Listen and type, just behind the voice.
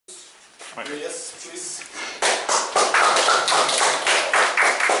Yes, please.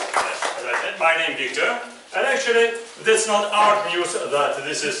 As I said, my name is Victor, and actually that's not art news, that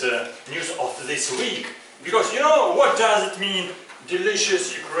this is news of this week. Because you know what does it mean,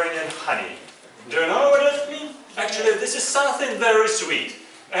 delicious Ukrainian honey? Do you know what does it mean? Actually this is something very sweet.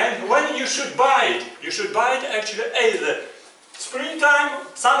 And when you should buy it actually either springtime,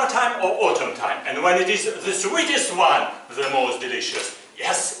 summertime or autumn time. And when it is the sweetest one, the most delicious.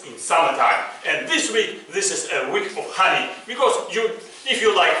 Yes, in summertime. And this week, this is a week of honey. Because if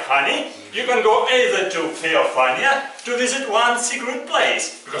you like honey, you can go either to Feofania to visit one secret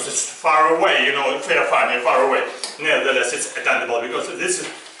place. Because it's far away, you know, Feofania, far away. Nevertheless, it's attainable because this is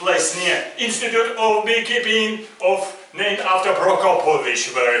place near Institute of Beekeeping named after Gorkogo,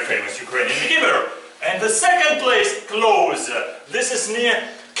 very famous Ukrainian beekeeper. And the second place closer. This is near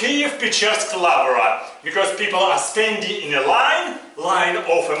Kiev, because people are standing in a line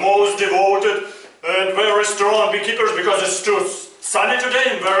of the most devoted and very strong beekeepers, because it's too sunny today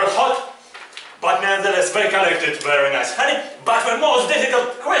and very hot. But nevertheless, they collected very nice honey. But the most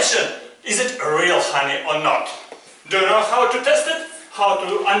difficult question, is it real honey or not? Do you know how to test it? How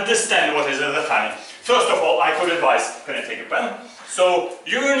to understand what is in the honey? First of all, I could advise, can I take a pen? So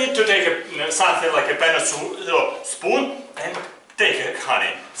you need to take something like a pen or spoon and take a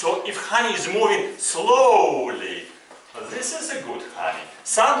honey. So if honey is moving slowly, this is a good honey.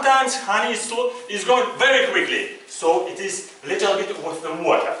 Sometimes honey is going very quickly, so it is a little bit with the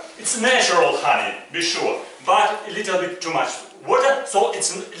water. It's natural honey, be sure, but a little bit too much water, so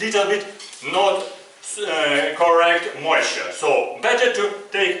it's a little bit not correct moisture. So better to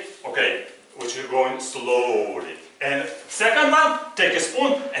take, okay, which is going slowly. And second one, take a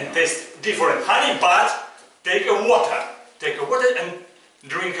spoon and taste different honey, but take a water. Take a water and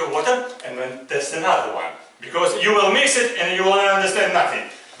drink a water and then test another one. Because you will mix it and you will understand nothing.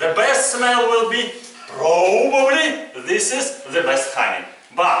 The best smell will be, probably, this is the best honey.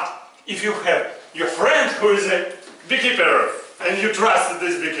 But if you have your friend who is a beekeeper and you trust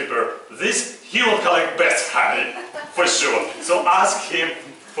this beekeeper, he will collect best honey, for sure. So ask him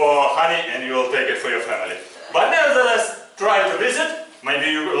for honey and you will take it for your family. But nevertheless, try to visit,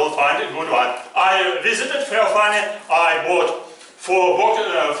 maybe you will find a good one. I visited Feofania, I bought four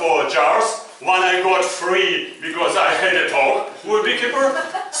jars. One I got free because I had a talk with Beekeeper.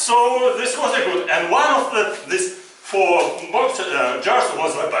 So this was a good, and one of these four jars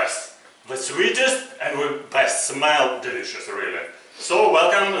was the best. The sweetest and the best smell, delicious really. So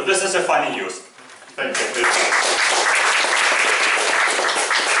welcome, this is a funny news. Thank you.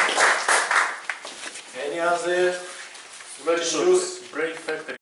 Any other news? Brain factory.